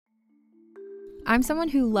I'm someone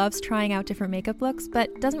who loves trying out different makeup looks,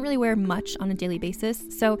 but doesn't really wear much on a daily basis,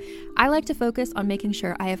 so I like to focus on making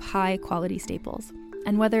sure I have high quality staples.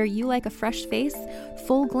 And whether you like a fresh face,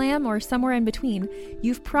 full glam, or somewhere in between,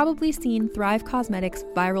 you've probably seen Thrive Causemetics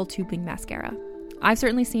Viral Tubing Mascara. I've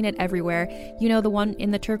certainly seen it everywhere. You know, the one in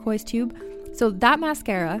the turquoise tube? So that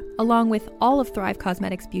mascara, along with all of Thrive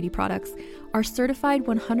Causemetics beauty products, are certified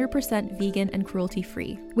 100% vegan and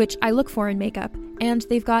cruelty-free, which I look for in makeup, and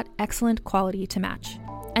they've got excellent quality to match.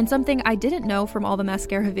 And something I didn't know from all the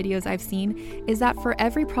mascara videos I've seen is that for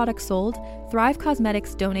every product sold, Thrive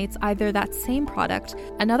Causemetics donates either that same product,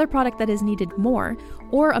 another product that is needed more,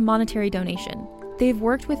 or a monetary donation. They've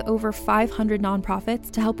worked with over 500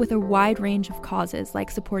 nonprofits to help with a wide range of causes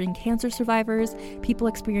like supporting cancer survivors, people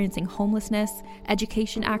experiencing homelessness,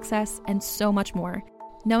 education access, and so much more.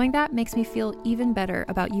 Knowing that makes me feel even better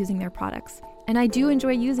about using their products. And I do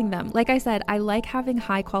enjoy using them. Like I said, I like having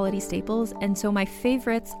high quality staples, and so my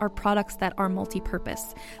favorites are products that are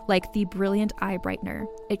multi-purpose, like the Brilliant Eye Brightener.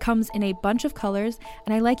 It comes in a bunch of colors,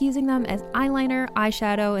 and I like using them as eyeliner,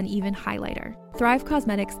 eyeshadow, and even highlighter. Thrive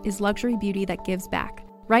Causemetics is luxury beauty that gives back.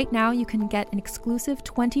 Right now, you can get an exclusive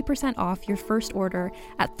 20% off your first order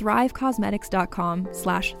at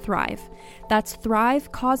thrivecausemetics.com/thrive. That's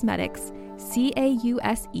Thrive Causemetics,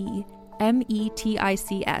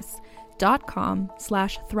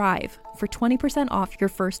 CAUSEMETICS.com/thrive for 20% off your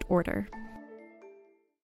first order.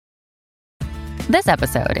 This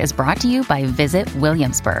episode is brought to you by Visit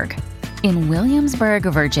Williamsburg. In Williamsburg,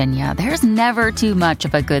 Virginia, there's never too much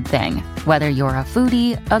of a good thing. Whether you're a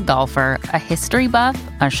foodie, a golfer, a history buff,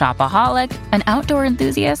 a shopaholic, an outdoor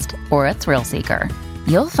enthusiast, or a thrill seeker,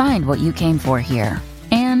 you'll find what you came for here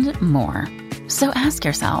and more. So ask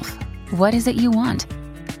yourself, what is it you want?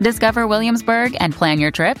 Discover Williamsburg and plan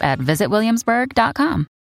your trip at visitwilliamsburg.com.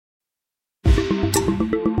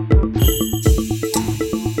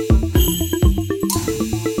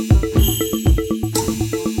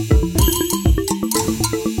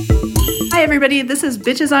 Hi everybody, this is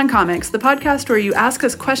Bitches on Comics, the podcast where you ask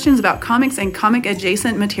us questions about comics and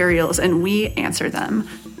comic-adjacent materials, and we answer them.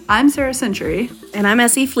 I'm Sarah Century. And I'm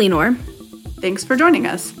Essie Fleenor. Thanks for joining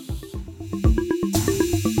us.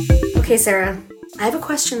 Okay, Sarah, I have a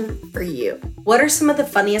question for you. What are some of the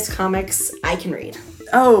funniest comics I can read?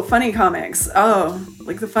 Oh, funny comics. Oh,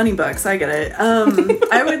 like the funny books. I get it.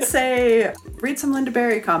 I would say read some Linda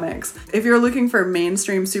Berry comics. If you're looking for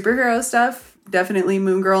mainstream superhero stuff, definitely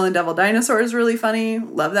Moon Girl and Devil Dinosaur is really funny.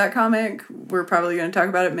 Love that comic. We're probably going to talk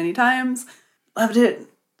about it many times. Loved it.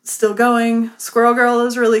 Still going. Squirrel Girl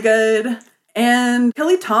is really good. And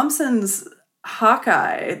Kelly Thompson's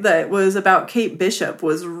Hawkeye that was about Kate Bishop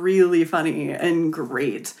was really funny and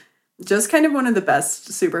great. Just kind of one of the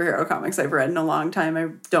best superhero comics I've read in a long time. I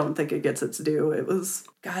don't think it gets its due. It was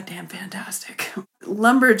goddamn fantastic.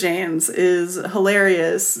 Lumberjanes is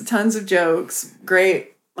hilarious. Tons of jokes. Great.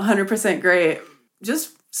 100% great.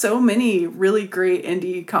 Just so many really great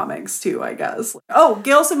indie comics too, I guess. Oh,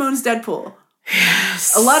 Gail Simone's Deadpool.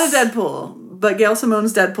 Yes. A lot of Deadpool, but Gail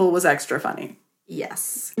Simone's Deadpool was extra funny.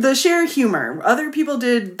 Yes. The sheer humor. Other people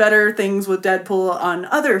did better things with Deadpool on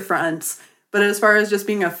other fronts, but as far as just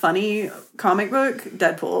being a funny comic book,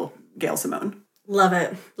 Deadpool, Gail Simone. Love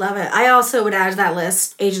it. Love it. I also would add to that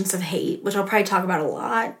list Agents of Hate, which I'll probably talk about a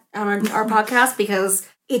lot on our podcast because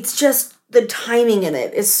it's just the timing in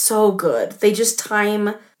it is so good. They just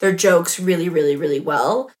time their jokes really, really, really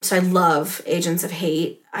well. So I love Agents of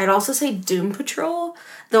Hate. I'd also say Doom Patrol,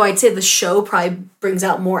 though I'd say the show probably brings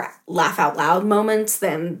out more laugh out loud moments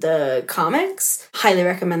than the comics. Highly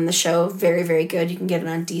recommend the show. Very, very good. You can get it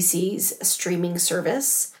on DC's streaming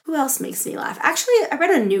service. Who else makes me laugh? Actually, I read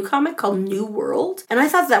a new comic called New World, and I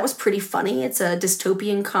thought that was pretty funny. It's a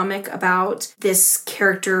dystopian comic about this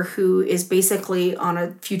character who is basically on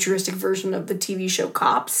a futuristic version of the TV show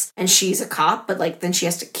Cops, and she's a cop, but then she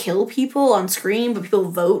has to kill people on screen, but people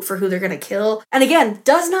vote for who they're gonna kill. And again,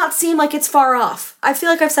 does not seem like it's far off. I feel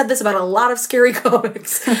like I've said this about a lot of scary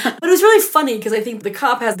comics, but it was really funny because I think the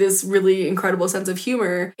cop has this really incredible sense of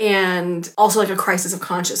humor and also like a crisis of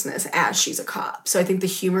consciousness as she's a cop. So I think the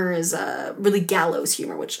humor is really gallows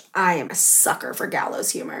humor, which I am a sucker for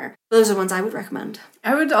gallows humor. Those are the ones I would recommend.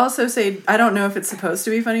 I would also say, I don't know if it's supposed to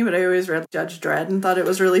be funny, but I always read Judge Dredd and thought it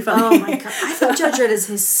was really funny. Oh my god, I think Judge Dredd is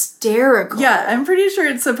hysterical. Yeah, I'm pretty sure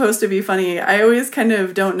it's supposed to be funny. I always kind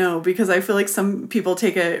of don't know because I feel like some people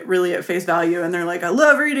take it really at face value and they're like, I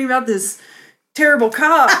love reading about this terrible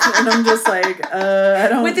cop. And I'm just like, I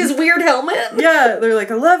don't. With his weird helmet? Yeah, they're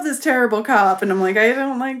like, I love this terrible cop. And I'm like, I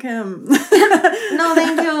don't like him. No,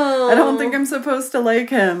 thank you. I don't think I'm supposed to like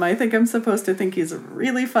him. I think I'm supposed to think he's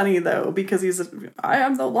really funny, though, because I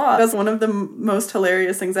am the law. That's one of the most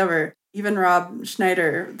hilarious things ever. Even Rob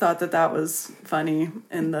Schneider thought that was funny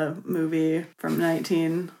in the movie from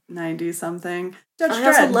 1990-something. I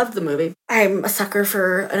also loved the movie. I'm a sucker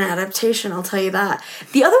for an adaptation, I'll tell you that.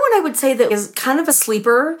 The other one I would say that is kind of a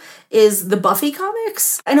sleeper is the Buffy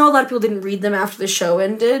comics. I know a lot of people didn't read them after the show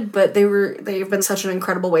ended, but they've been such an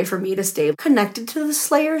incredible way for me to stay connected to the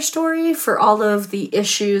Slayer story for all of the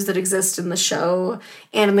issues that exist in the show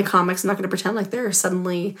and in the comics. I'm not going to pretend like they're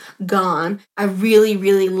suddenly gone. I really,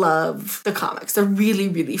 really love the comics. They're really,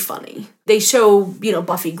 really funny. They show,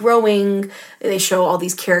 Buffy growing. They show all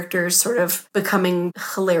these characters sort of becoming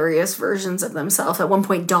hilarious versions of themselves. At one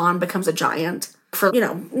point, Dawn becomes a giant for,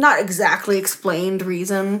 not exactly explained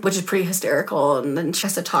reason, which is pretty hysterical. And then she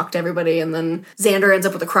has to talk to everybody. And then Xander ends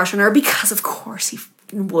up with a crush on her because, of course, he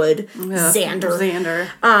would. Yeah, Xander.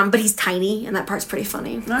 But he's tiny, and that part's pretty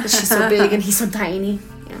funny because she's so big and he's so tiny.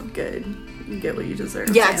 Yeah. Good. You get what you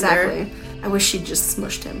deserve. Yeah, Xander. Exactly. I wish she'd just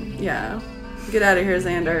smushed him. Yeah. Get out of here,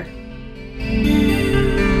 Xander.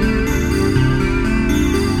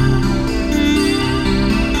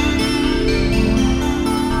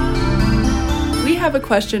 We have a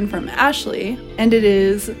question from Ashley, and it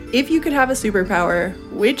is, if you could have a superpower,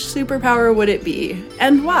 which superpower would it be,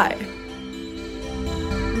 and why?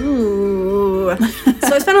 Ooh.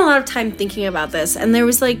 So I spent a lot of time thinking about this, and there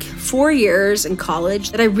was 4 years in college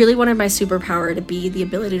that I really wanted my superpower to be the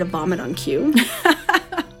ability to vomit on cue.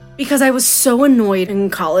 Because I was so annoyed in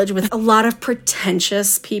college with a lot of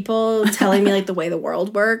pretentious people telling me the way the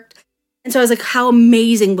world worked. And so I was like, how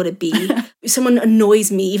amazing would it be if someone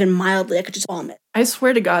annoys me even mildly, I could just vomit. I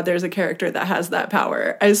swear to God, there's a character that has that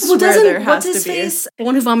power. I swear there has to be. Face? The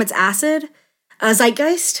one who vomits acid?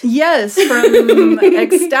 Zeitgeist? Yes, from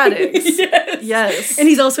Ecstatics. Yes. And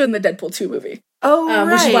he's also in the Deadpool 2 movie. Oh,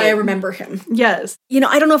 right. Which is why I remember him. Yes.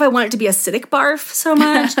 I don't know if I want it to be acidic barf so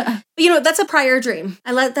much. But, that's a prior dream.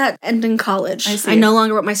 I let that end in college. I no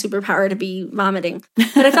longer want my superpower to be vomiting.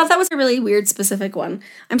 But I thought that was a really weird, specific one.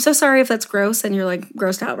 I'm so sorry if that's gross and you're,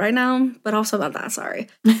 grossed out right now, but also not that sorry.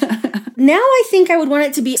 Now I think I would want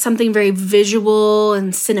it to be something very visual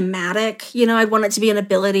and cinematic. I'd want it to be an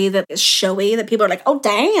ability that is showy, that people are like, oh,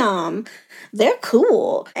 damn. They're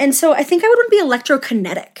cool. And so I think I would want to be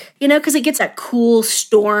electrokinetic, because it gets that cool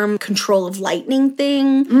storm control of lightning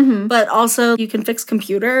thing. Mm-hmm. But also you can fix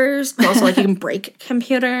computers, but also you can break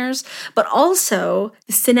computers. But also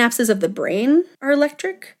the synapses of the brain are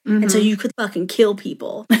electric. Mm-hmm. And so you could fucking kill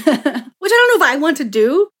people. Which I don't know if I want to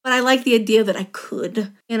do, but I like the idea that I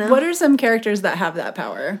could, What are some characters that have that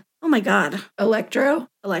power? Oh my God. Electro,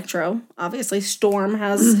 obviously. Storm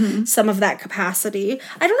has some of that capacity.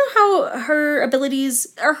 I don't know how her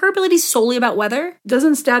abilities solely about weather?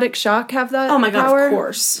 Doesn't Static Shock have that? Oh my God, power? Of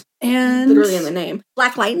course. And literally in the name.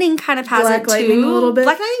 Black Lightning kind of has it too. Black Lightning a little bit.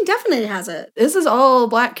 Black Lightning definitely has it. This is all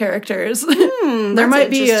black characters. There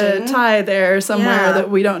might be a tie there somewhere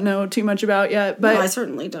that we don't know too much about yet. But no, I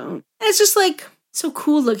certainly don't. And it's just so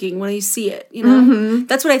cool looking when you see it, Mm-hmm.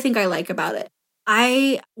 That's what I think I like about it.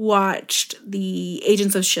 I watched the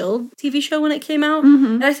Agents of S.H.I.E.L.D. TV show when it came out,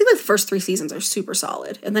 and I think the first 3 seasons are super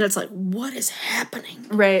solid. And then it's what is happening?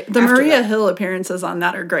 Right. The Maria Hill appearances on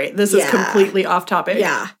that are great. This is completely off topic.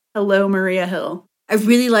 Yeah. Hello, Maria Hill. I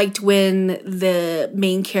really liked when the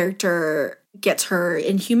main character gets her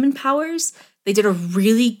Inhuman powers. They did a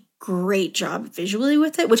really great job visually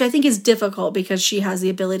with it, which I think is difficult because she has the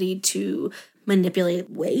ability to manipulate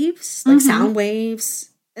waves, sound waves.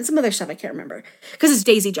 And some other stuff I can't remember. Because it's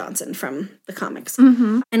Daisy Johnson from the comics.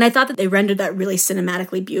 Mm-hmm. And I thought that they rendered that really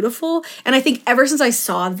cinematically beautiful. And I think ever since I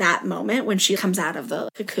saw that moment when she comes out of the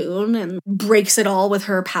cocoon and breaks it all with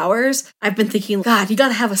her powers, I've been thinking, God, you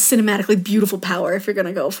gotta have a cinematically beautiful power if you're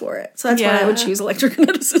gonna go for it. So that's why I would choose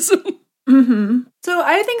electrokineticism. Mm-hmm. So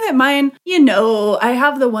I think that mine, I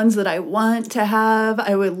have the ones that I want to have.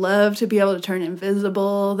 I would love to be able to turn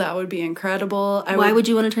invisible. That would be incredible. Why would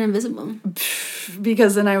you want to turn invisible?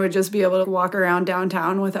 Because then I would just be able to walk around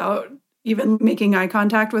downtown without even making eye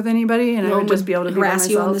contact with anybody, and I would just be able to harass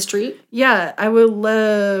you on the street. Yeah, I would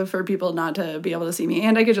love for people not to be able to see me,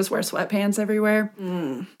 and I could just wear sweatpants everywhere,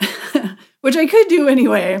 which I could do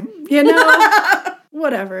anyway.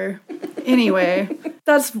 Whatever. Anyway,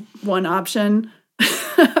 that's one option.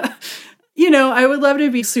 I would love to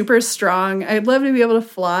be super strong. I'd love to be able to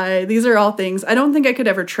fly. These are all things. I don't think I could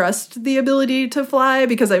ever trust the ability to fly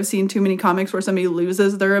because I've seen too many comics where somebody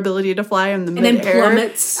loses their ability to fly in the midair. And then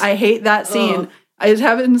plummets. I hate that scene. It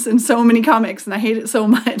happens in so many comics, and I hate it so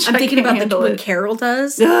much. I'm thinking about when Carol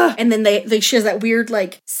does. Ugh. And then she has that weird,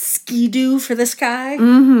 ski-doo for the sky.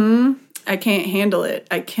 Mm-hmm. I can't handle it.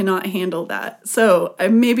 I cannot handle that. So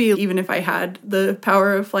maybe even if I had the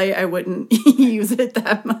power of flight, I wouldn't use it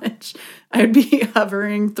that much. I'd be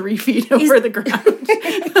hovering 3 feet over the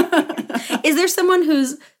ground. Is there someone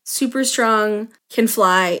who's super strong, can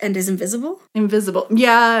fly, and is invisible? Invisible.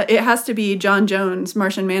 Yeah, it has to be John Jones,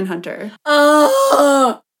 Martian Manhunter.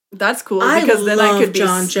 Oh! That's cool because then I could be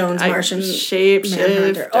John Jones, Martian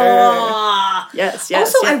shapeshifter. Oh, yes.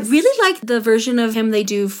 Also, I really like the version of him they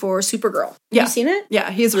do for Supergirl. Have you seen it?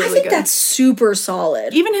 Yeah, he's really good. I think that's super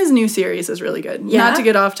solid. Even his new series is really good. Yeah? Not to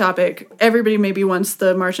get off topic, everybody maybe wants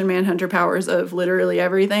the Martian Manhunter powers of literally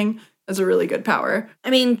everything. That's a really good power. I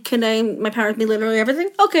mean, can my powers be literally everything?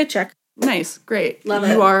 Okay, check. Nice, great. Love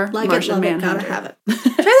it. You are like Martian it, Manhunter. Gotta have it. I'm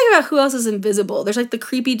trying to think about who else is invisible. There's the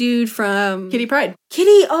creepy dude from Kitty Pryde.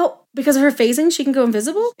 Kitty, because of her phasing, she can go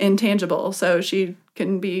invisible? Intangible, so she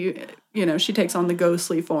can be, she takes on the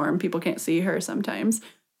ghostly form. People can't see her sometimes.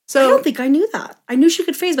 So I don't think I knew that. I knew she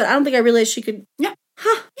could phase, but I don't think I realized she could. Yeah.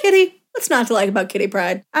 Huh, Kitty. What's not to like about Kitty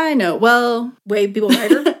Pryde? I know. Well, way people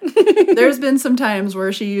write her. There's been some times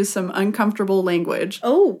where she used some uncomfortable language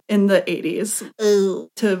in the 80s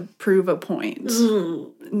to prove a point.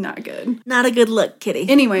 Ooh. Not good. Not a good look, Kitty.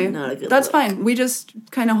 Anyway, not a good that's look. fine. We just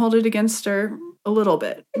kind of hold it against her a little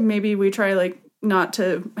bit. Maybe we try not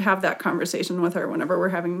to have that conversation with her whenever we're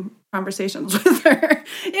having conversations with her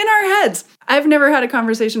in our heads. I've never had a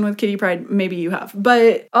conversation with Kitty Pryde. Maybe you have.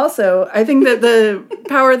 But also, I think that the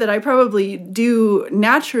power that I probably do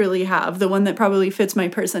naturally have, the one that probably fits my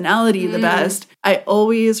personality the best, I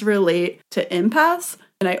always relate to empaths.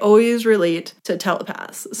 And I always relate to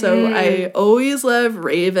telepaths. So I always love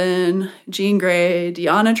Raven, Jean Grey,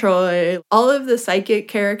 Deanna Troi, all of the psychic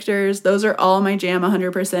characters. Those are all my jam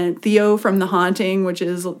 100%. Theo from The Haunting, which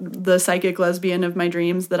is the psychic lesbian of my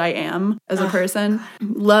dreams that I am as a person.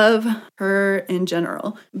 Love her in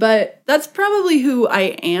general. But that's probably who I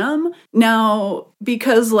am. Now,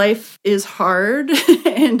 because life is hard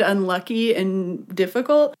and unlucky and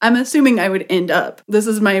difficult, I'm assuming I would end up. This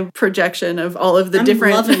is my projection of all of the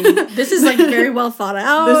different... This is very well thought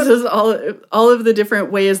out. This is all of the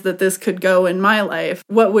different ways that this could go in my life.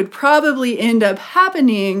 What would probably end up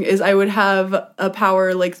happening is I would have a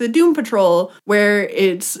power like the Doom Patrol, where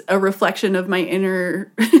it's a reflection of my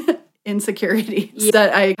inner insecurities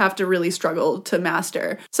that I have to really struggle to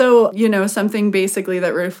master. So, something basically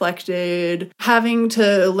that reflected having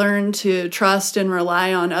to learn to trust and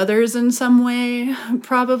rely on others in some way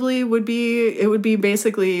probably would be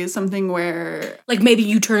basically something where maybe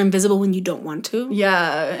you turn invisible when you don't want to.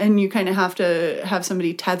 Yeah, and you kind of have to have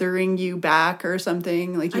somebody tethering you back or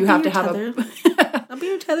something. You have to have I'll be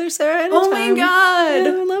your tether, Sarah. Anytime. Oh my God.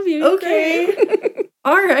 Yeah, I love you. Okay.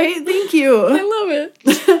 All right, thank you. I love it.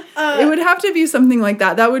 It would have to be something like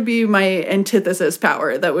that. That would be my antithesis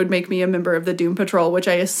power. That would make me a member of the Doom Patrol, which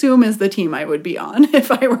I assume is the team I would be on if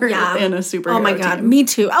I were in a superhero Oh my God, team. me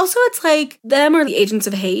too. Also, it's them or the Agents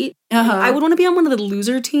of Hate. I would want to be on one of the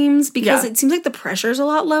loser teams because it seems like the pressure's a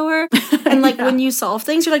lot lower. And when you solve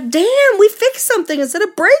things, you're like, damn, we fixed something instead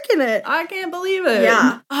of breaking it. I can't believe it.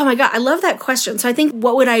 Yeah. Oh my God, I love that question. So I think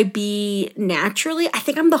what would I be naturally? I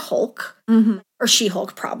think I'm the Hulk. Mm-hmm. Or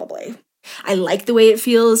She-Hulk, probably. I like the way it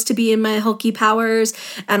feels to be in my hulky powers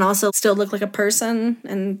and also still look like a person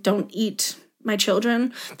and don't eat my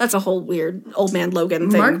children. That's a whole weird old man Logan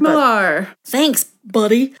thing. Mark Millar. Thanks,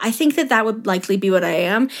 buddy. I think that would likely be what I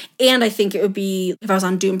am. And I think it would be, if I was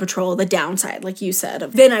on Doom Patrol, the downside, like you said.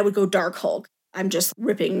 Then I would go Dark Hulk. I'm just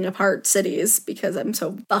ripping apart cities because I'm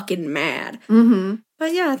so fucking mad. Mm-hmm.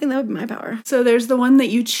 But yeah, I think that would be my power. So there's the one that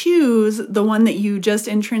you choose, the one that you just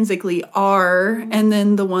intrinsically are, and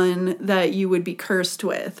then the one that you would be cursed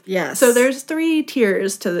with. Yes. So there's 3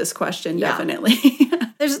 tiers to this question, definitely.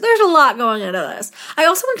 There's a lot going into this. I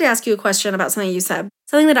also wanted to ask you a question about something you said.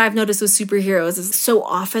 Something that I've noticed with superheroes is so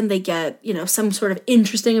often they get, some sort of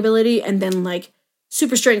interesting ability and then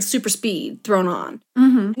super strength, super speed thrown on.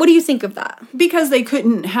 Mm-hmm. What do you think of that? Because they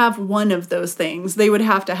couldn't have one of those things. They would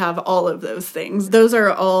have to have all of those things. Those are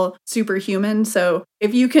all superhuman. So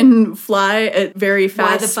if you can fly at very fast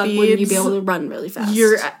Why the fuck speeds, wouldn't you be able to run really fast?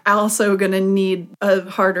 You're also going to need a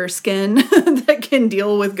harder skin that can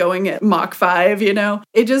deal with going at Mach 5,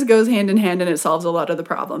 It just goes hand in hand and it solves a lot of the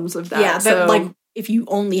problems of that. Yeah, so, if you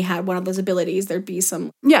only had one of those abilities, there'd be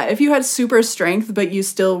some... Yeah, if you had super strength, but you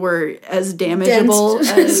still were as damageable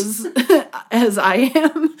as I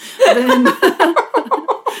am, then...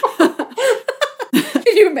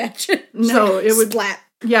 Can you imagine? No, it would... Splat.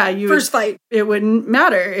 Yeah, First fight. It wouldn't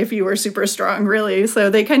matter if you were super strong, really.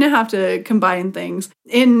 So they kind of have to combine things.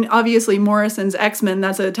 In, obviously, Morrison's X-Men,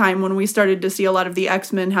 that's a time when we started to see a lot of the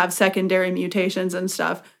X-Men have secondary mutations and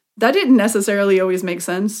stuff. That didn't necessarily always make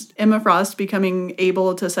sense. Emma Frost becoming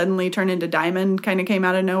able to suddenly turn into Diamond kind of came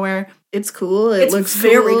out of nowhere. It's cool. It looks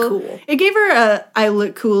very cool. It gave her a I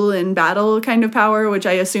look cool in battle kind of power, which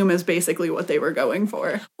I assume is basically what they were going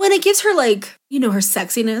for. When it gives her, like, you know, her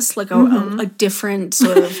sexiness, like a different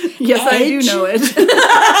sort of Yes, edge. I do know it.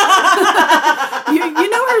 you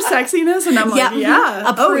know her sexiness, and I'm like, yeah.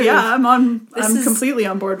 Approved. Oh, yeah, I'm is completely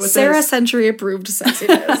on board with Sarah this. Century approved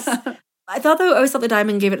sexiness. I always thought the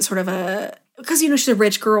Diamond gave it sort of a... Because, you know, she's a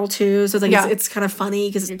rich girl, too, so it's like it's kind of funny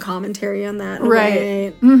because your commentary on that.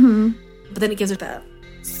 Right. Mm-hmm. But then it gives her that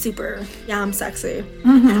super, I'm sexy.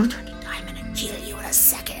 And I'll turn to Diamond and kill you in a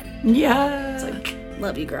second. Yeah. It's like,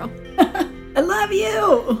 love you, girl. I love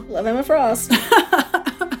you. Love Emma Frost.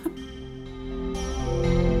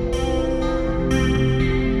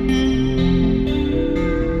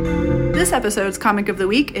 This episode's comic of the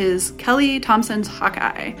week is Kelly Thompson's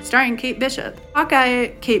Hawkeye, starring Kate Bishop. Hawkeye,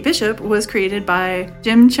 Kate Bishop, was created by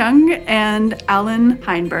Jim Chung and Alan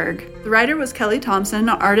Heinberg. The writer was Kelly Thompson,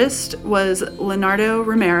 artist was Leonardo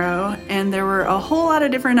Romero, and there were a whole lot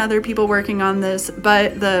of different other people working on this,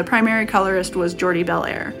 but the primary colorist was Jordi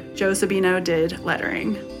Belair. Joe Sabino did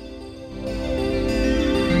lettering.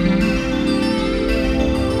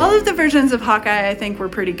 All of the versions of Hawkeye, I think, were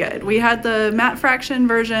pretty good. We had the Matt Fraction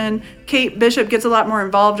version. Kate Bishop gets a lot more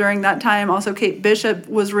involved during that time. Also, Kate Bishop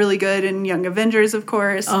was really good in Young Avengers, of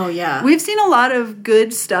course. Oh, yeah. We've seen a lot of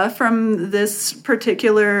good stuff from this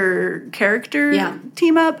particular character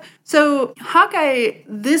team up. So Hawkeye,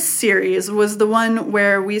 this series, was the one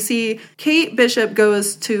where we see Kate Bishop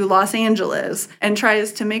goes to Los Angeles and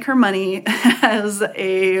tries to make her money as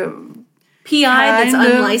a... PI that's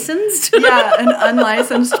unlicensed? Yeah, an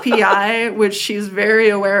unlicensed PI, which she's very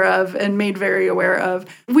aware of and made very aware of.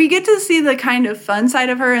 We get to see the kind of fun side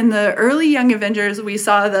of her. In the early Young Avengers, we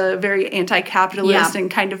saw the very anti-capitalist and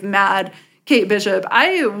kind of mad Kate Bishop.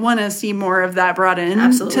 I want to see more of that brought in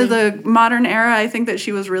to the modern era. I think that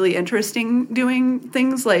she was really interesting doing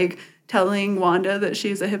things like telling Wanda that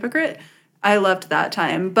she's a hypocrite. I loved that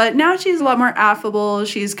time. But now she's a lot more affable.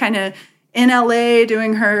 She's kind of in LA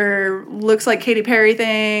doing her looks like Katy Perry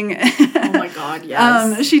thing. Oh my God,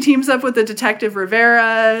 yes. She teams up with the Detective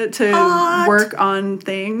Rivera to work on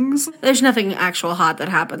things. There's nothing actual hot that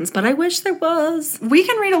happens, but I wish there was. We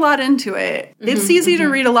can read a lot into it. It's easy to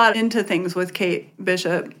read a lot into things with Kate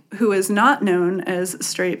Bishop, who is not known as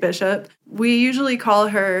straight Bishop. We usually call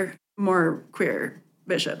her more queer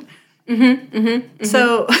Bishop.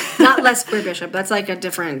 So Not less queer Bishop. That's like a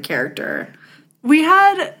different character. we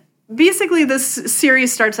had... Basically, this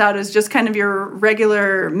series starts out as just kind of your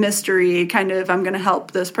regular mystery, kind of, I'm going to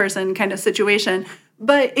help this person kind of situation.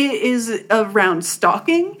 But it is around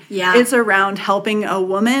stalking. Yeah. It's around helping a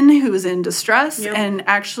woman who's in distress and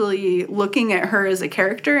actually looking at her as a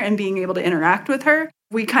character and being able to interact with her.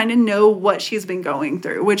 We kind of know what she's been going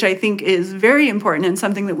through, which I think is very important and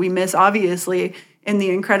something that we miss, obviously, in the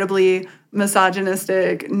incredibly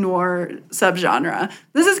misogynistic noir subgenre.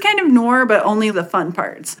 This is kind of noir, but only the fun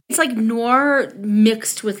parts. It's like noir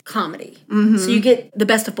mixed with comedy. So you get the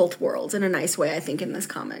best of both worlds in a nice way, I think, in this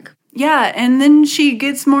comic. Yeah, and then she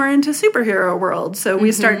gets more into superhero world. So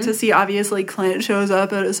we start to see, obviously, Clint shows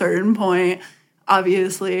up at a certain point,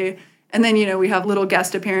 obviously. And then, you know, we have little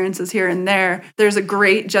guest appearances here and there. There's a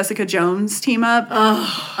great Jessica Jones team up.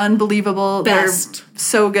 Oh, unbelievable. Best. They're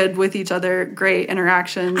so good with each other. Great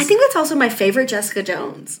interactions. I think that's also my favorite Jessica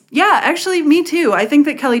Jones. Yeah, actually, me too. I think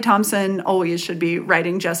that Kelly Thompson always should be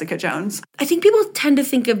writing Jessica Jones. I think people tend to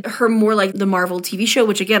think of her more like the Marvel TV show,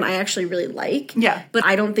 which, again, I actually really like. Yeah. But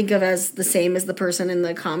I don't think of as the same as the person in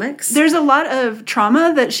the comics. There's a lot of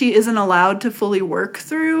trauma that she isn't allowed to fully work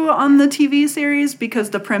through on the TV series because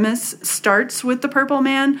the premise starts with the Purple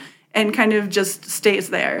Man and kind of just stays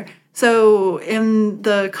there. So in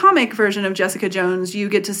the comic version of Jessica Jones, you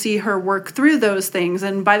get to see her work through those things.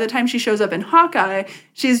 And by the time she shows up in Hawkeye,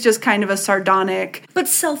 she's just kind of a sardonic. But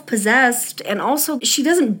self-possessed. And also, she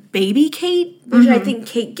doesn't baby Kate, which I think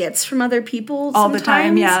Kate gets from other people All the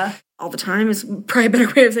time, yeah. all the time is probably a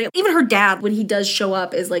better way of saying it. Even her dad, when he does show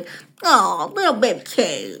up, is like, oh, little baby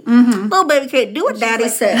Kate. Little baby Kate, do what daddy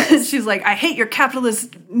says. She's like, I hate your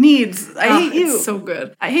capitalist needs. I hate you. It's so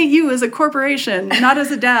good. I hate you as a corporation, not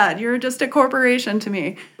as a dad. You're just a corporation to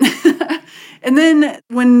me. And then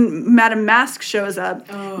when Madame Mask shows up,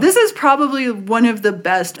 this is probably one of the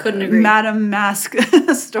best Madame Mask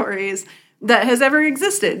stories that has ever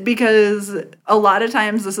existed, because a lot of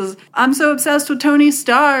times this is, I'm so obsessed with Tony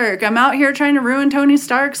Stark. I'm out here trying to ruin Tony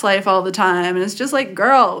Stark's life all the time. And it's just like,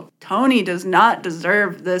 girl, Tony does not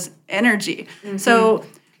deserve this energy. So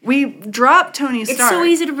we drop Tony Stark. It's so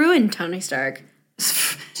easy to ruin Tony Stark.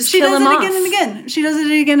 She does it again and again. She does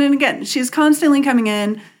it again and again. She's constantly coming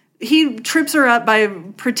in. He trips her up by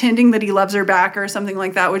pretending that he loves her back or something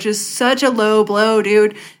like that, which is such a low blow,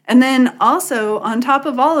 dude. And then also, on top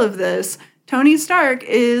of all of this, Tony Stark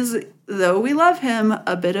is, though we love him,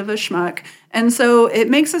 a bit of a schmuck. And so it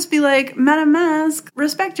makes us be like, Madame Mask,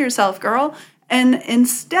 respect yourself, girl. And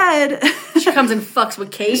instead... she comes and fucks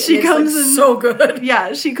with Kate. She comes in so good.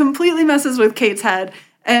 Yeah, she completely messes with Kate's head.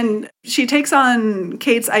 And she takes on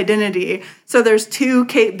Kate's identity. So there's two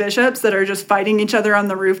Kate Bishops that are just fighting each other on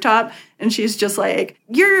the rooftop. And she's just like,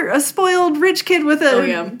 you're a spoiled rich kid with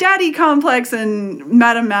a daddy complex. And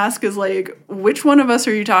Madame Mask is like, which one of us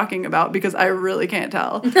are you talking about? Because I really can't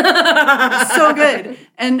tell. So good.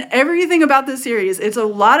 And everything about this series, it's a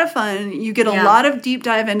lot of fun. You get a lot of deep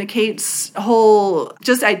dive into Kate's whole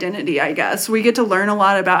just identity, I guess. We get to learn a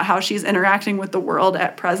lot about how she's interacting with the world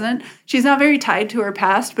at present. She's not very tied to her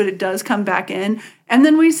past, but it does come back in. And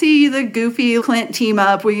then we see the goofy Clint team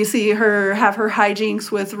up. We see her have her hijinks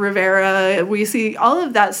with Rivera. We see all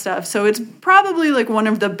of that stuff. So it's probably like one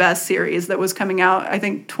of the best series that was coming out, I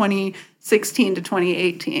think, 2016 to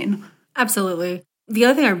 2018. Absolutely. The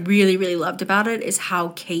other thing I really, really loved about it is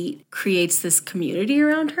how Kate creates this community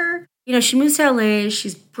around her. You know, she moves to LA,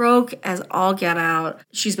 she's broke as all get out,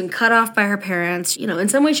 she's been cut off by her parents. You know, in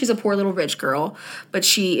some ways she's a poor little rich girl, but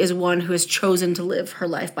she is one who has chosen to live her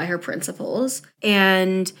life by her principles.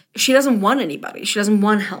 And she doesn't want anybody. She doesn't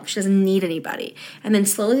want help. She doesn't need anybody. And then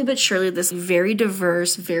slowly but surely, this very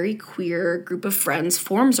diverse, very queer group of friends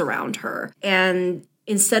forms around her. And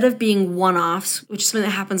instead of being one-offs, which is something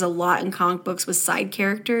that happens a lot in comic books with side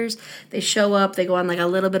characters, they show up, they go on like a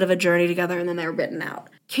little bit of a journey together, and then they're written out.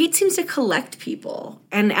 Kate seems to collect people,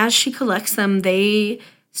 and as she collects them, they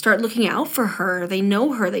start looking out for her. They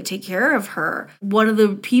know her. They take care of her. One of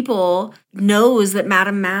the people knows that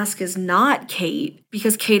Madame Mask is not Kate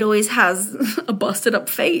because Kate always has a busted up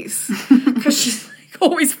face because she's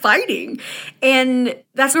always fighting. And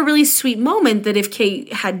that's a really sweet moment that if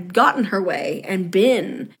Kate had gotten her way and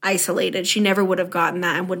been isolated, she never would have gotten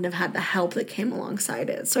that and wouldn't have had the help that came alongside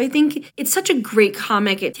it. So I think it's such a great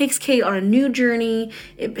comic. It takes Kate on a new journey.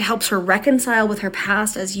 It helps her reconcile with her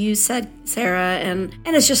past, as you said, Sarah, and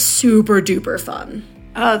it's just super duper fun.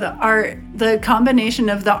 Oh, the art, the combination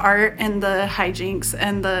of the art and the hijinks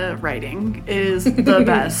and the writing is the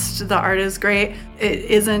best. The art is great. It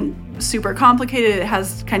isn't super complicated. It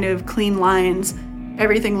has kind of clean lines.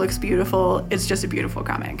 Everything looks beautiful. It's just a beautiful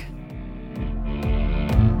comic.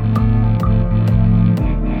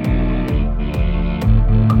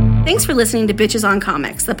 Thanks for listening to Bitches on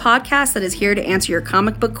Comics, the podcast that is here to answer your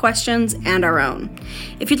comic book questions and our own.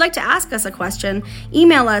 If you'd like to ask us a question,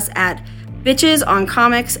 email us at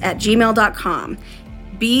bitchesoncomics@gmail.com.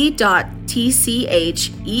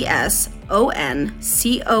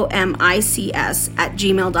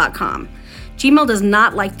 b.tchesoncomics@gmail.com. Gmail does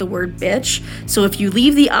not like the word bitch, so if you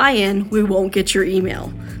leave the I in, we won't get your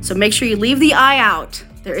email. So make sure you leave the I out.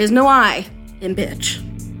 There is no I in bitch.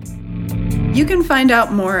 You can find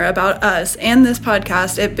out more about us and this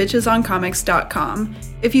podcast at bitchesoncomics.com.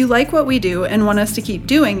 If you like what we do and want us to keep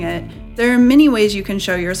doing it, there are many ways you can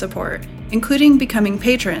show your support, including becoming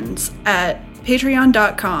patrons at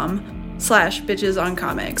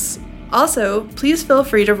patreon.com/bitchesoncomics. Also, please feel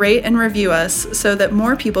free to rate and review us so that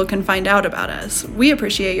more people can find out about us. We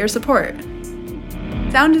appreciate your support.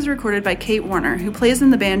 Sound is recorded by Kate Warner, who plays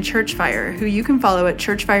in the band Churchfire, who you can follow at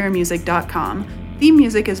churchfiremusic.com. Theme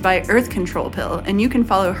music is by Earth Control Pill, and you can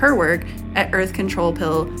follow her work at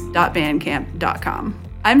earthcontrolpill.bandcamp.com.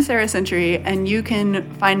 I'm Sarah Century, and you can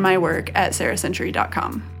find my work at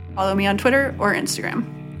sarahcentury.com. Follow me on Twitter or Instagram.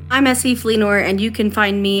 I'm Essie Fleenor, and you can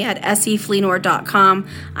find me at essiefleenor.com.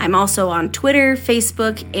 I'm also on Twitter,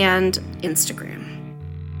 Facebook, and Instagram.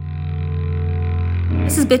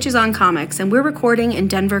 This is Bitches on Comics, and we're recording in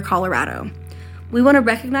Denver, Colorado. We want to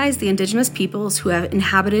recognize the indigenous peoples who have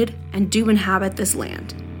inhabited and do inhabit this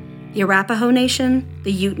land. The Arapaho Nation,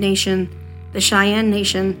 the Ute Nation, the Cheyenne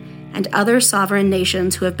Nation, and other sovereign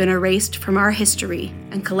nations who have been erased from our history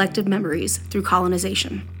and collective memories through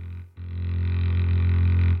colonization.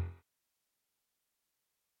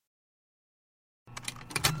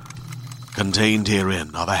 Contained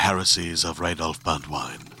herein are the heresies of Radolf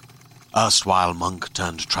Burntwine, erstwhile monk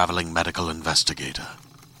turned traveling medical investigator.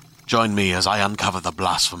 Join me as I uncover the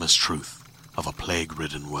blasphemous truth of a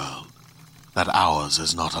plague-ridden world, that ours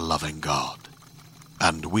is not a loving God,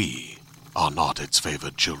 and we are not its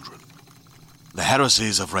favored children. The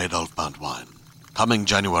Heresies of Radolf Burntwine, coming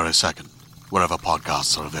January 2nd, wherever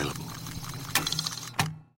podcasts are available.